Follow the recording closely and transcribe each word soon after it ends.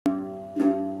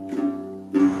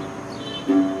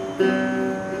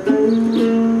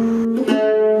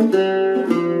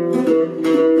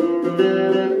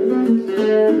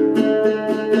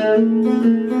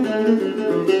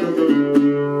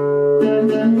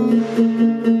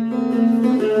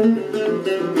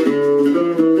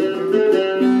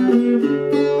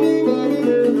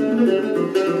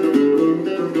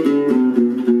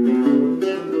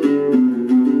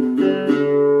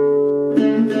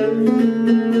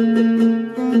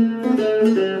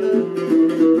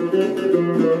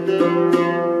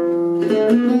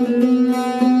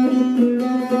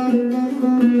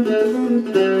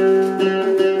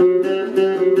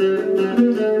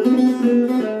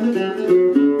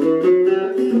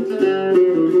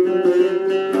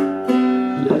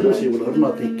الأندلسي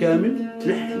والغرناطي كامل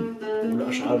تلحن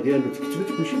والأشعار ديالو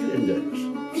تكتبت كلشي في الأندلس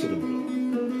في سبب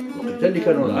الوقيته اللي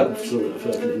كانوا العرب في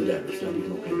الأندلس هذيك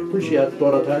الوقيته كلشي هذا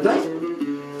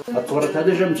التراث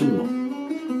هذا جا من تما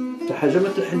حتى حاجه ما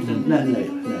تلحنتنا هنايا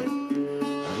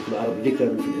هذوك العرب اللي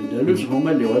كانوا في الأندلس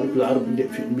هما اللي هذوك العرب اللي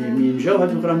منين جاو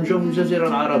هذوك راهم جاو من الجزيرة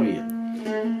العربية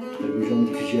تقريبا جاو من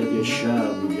ديك الجهه ديال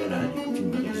الشام وديال هذيك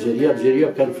تما ديك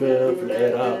الجزائر كان في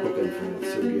العراق وكان في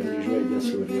سوريا اللي جاي ديال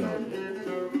سوريا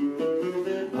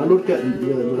الوغ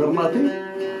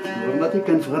الغرناطي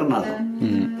كان في غرناطه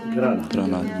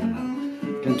غرناطه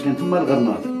كان تما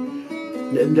الغرناطي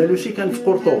الأندلسي كان في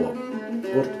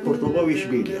قرطبه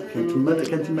واشبيليه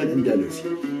كان تما الأندلسي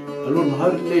الوغ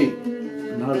نهار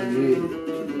اللي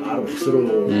العرب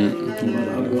خسروا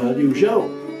هذه وجاو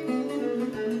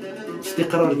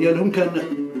الاستقرار ديالهم كان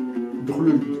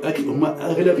دخلوا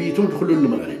هما اغلبيتهم دخلوا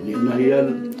للمغرب لان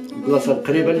هي البلاصه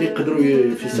القريبه اللي يقدروا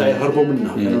في الساعه يهربوا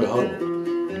منها كانوا يهربوا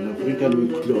الاخرين كانوا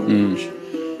يقتلوهم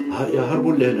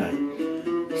يهربوا لهنا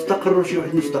استقروا شي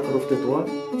واحد استقروا في تطوان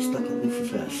استقروا في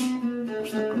فاس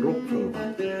استقروا في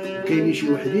الرباط وكاينين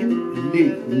شي وحدين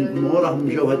اللي موراهم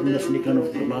جاو هاد الناس اللي كانوا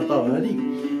في الرباط وهذه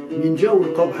من جاو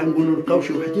لقاو بحال نقولوا لقاو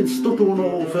شي وحدين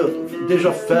استوطنوا ديجا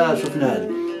في فاس وفي هذه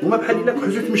هما بحال الا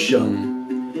كحجوا تمشاو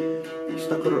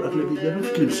استقروا الاغلبيه ديالهم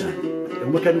في تلمسان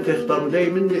هما كانوا كيختاروا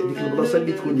دائما ديك البلاصه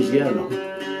اللي تكون مزيانه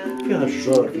فيها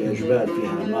الشجر فيها جبال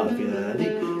فيها ماء فيها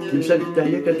هذه تلمسان حتى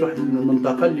هي كانت واحد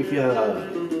المنطقه اللي فيها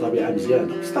طبيعه مزيانه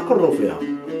استقروا فيها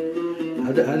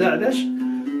هذا علاش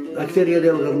الاكثريه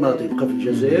ديال الغرناطي بقى في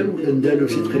الجزائر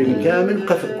والأندلسي تقريبا كامل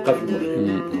بقى في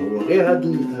المغرب هو غير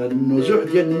هذا النزوح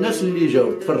ديال الناس اللي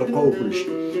جاو تفرقوا وكلشي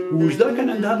وجده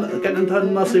كان عندها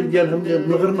النصيب ديالهم من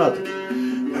الغرناطي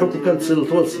بحكم كانت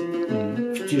سلطوس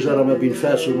في التجاره ما بين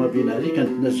فاس وما بين هذه كانت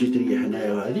الناس تجي تريح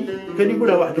هنايا وهذه كان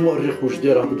يقولها واحد المؤرخ واش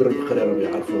دايره بضرب القريه راه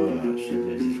يعرفوها السي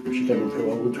العزيز كلشي كانوا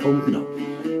نحوها منا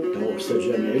تا هو استاذ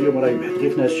جامعي اليوم راه يبحث غير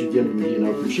في هذا الشيء ديال المدينه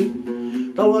وكلشي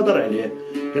تا هو هضر عليه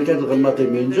قال كان الغرناطي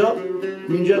من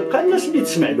جا بقى الناس اللي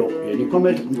تسمع له يعني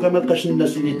كما بقاش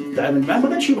الناس اللي تتعامل معاه ما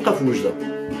غاديش يبقى في وجده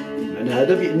يعني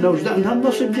هذا بان وجده عندها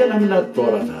النصيب ديالها من هذا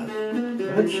التراث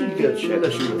هذا الشيء اللي قال الشيء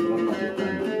علاش الغرناطي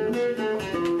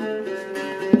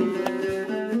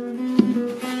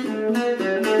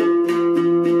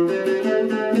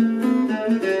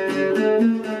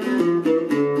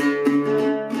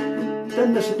بقى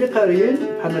الناس اللي قاريين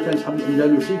بحال مثلا صحاب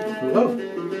الأندلسي في الغرب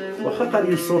واخا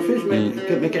قاريين السولفيج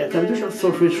ما كيعتمدوش على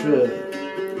السولفيج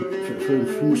في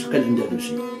الموسيقى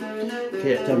الأندلسية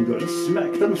كيعتمدوا على السمع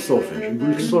اكثر من السولفيج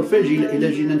يقول لك السولفيج الا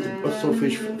جينا نتبعوا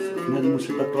السولفيج في هذه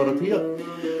الموسيقى التراثيه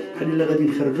بحال الا غادي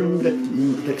نخرجوا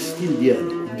من داك الستيل ديالو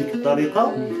بديك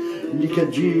الطريقه اللي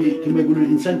كتجي كما يقولوا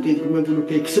الانسان كما يقولوا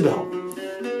كيكسبها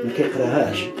ما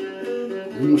كيقراهاش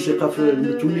الموسيقى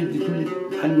تولي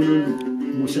بحال نقولوا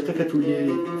الموسيقى كتولي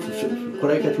في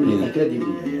القرايه كتولي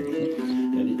اكاديميه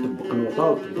يعني تطبق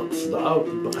نوطه وتطبق الصدعه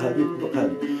وتطبق هذه وتطبق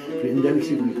هذه في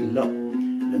الأندلسي يقول لك لا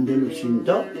الأندلسي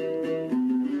انت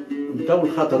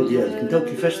والخاطر ديالك انت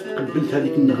وكيفاش تقبلت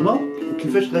هذيك النغمه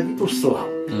وكيفاش غادي توصلها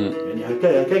يعني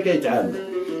هكا كيتعامل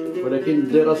ولكن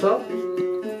الدراسه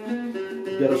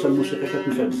الموسيقى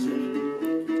كتنفع بزاف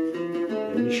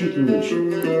يعني شي تلميذ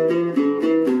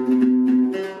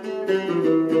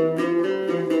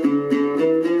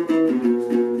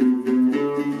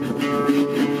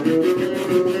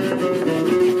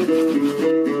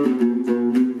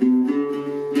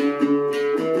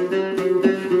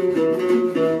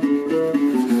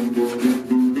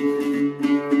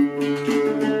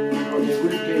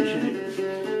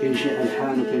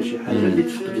اللي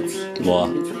تفقدت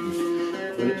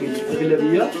ولكن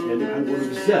الاغلبيه يعني بحال نقولوا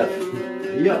بزاف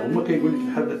هما كيقول لك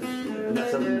بحال على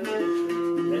حسب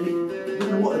يعني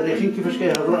المؤرخين كيفاش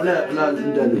كيهضروا على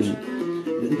الأندلسي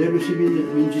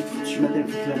من جيت تفتش مثلا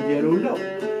في الكلام ديالو ولا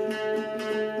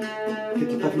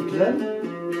كتلقى في الكلام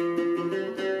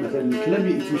مثلا الكلام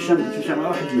يتمشى مع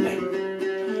واحد اللحن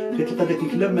كتلقى داك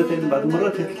الكلام مثلا بعض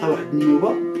المرات كتلقى واحد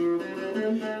النوبه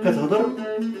كتهضر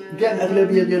كاع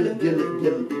الاغلبيه ديال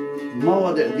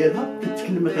المواضيع ديالها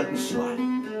كتكلم مثلا في الصباح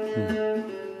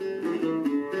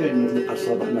كاين تلقى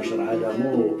الصباح نشر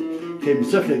عالمو، كاين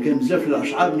بزاف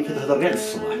الاشعار اللي كتهضر غير على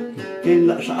الصباح، كاين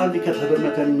الاشعار اللي كتهضر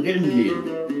مثلا غير الليل.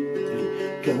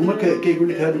 هما كيقول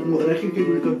لك هاد المؤرخين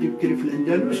كيقول لك بكري في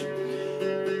الاندلس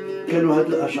كانوا هاد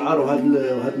الاشعار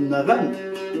وهاد النغم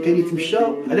كان يتمشى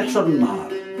على حساب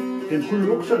النهار، كان كل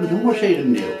وقت عندهم واش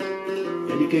يغنيو.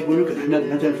 يعني كيقول لك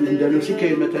حنا مثلا في الاندلسي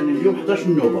كاين مثلا اليوم 11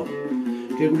 نوبه،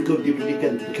 كيقول لك ودي بلي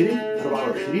كان بكري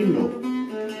 24 نوبه،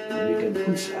 يعني كان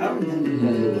كل ساعه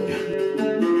عندنا نوبه.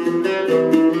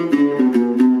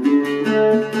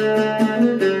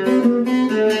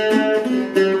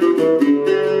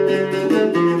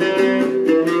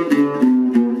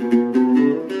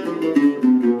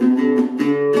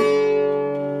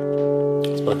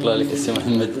 تبارك الله عليك السي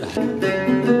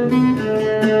محمد.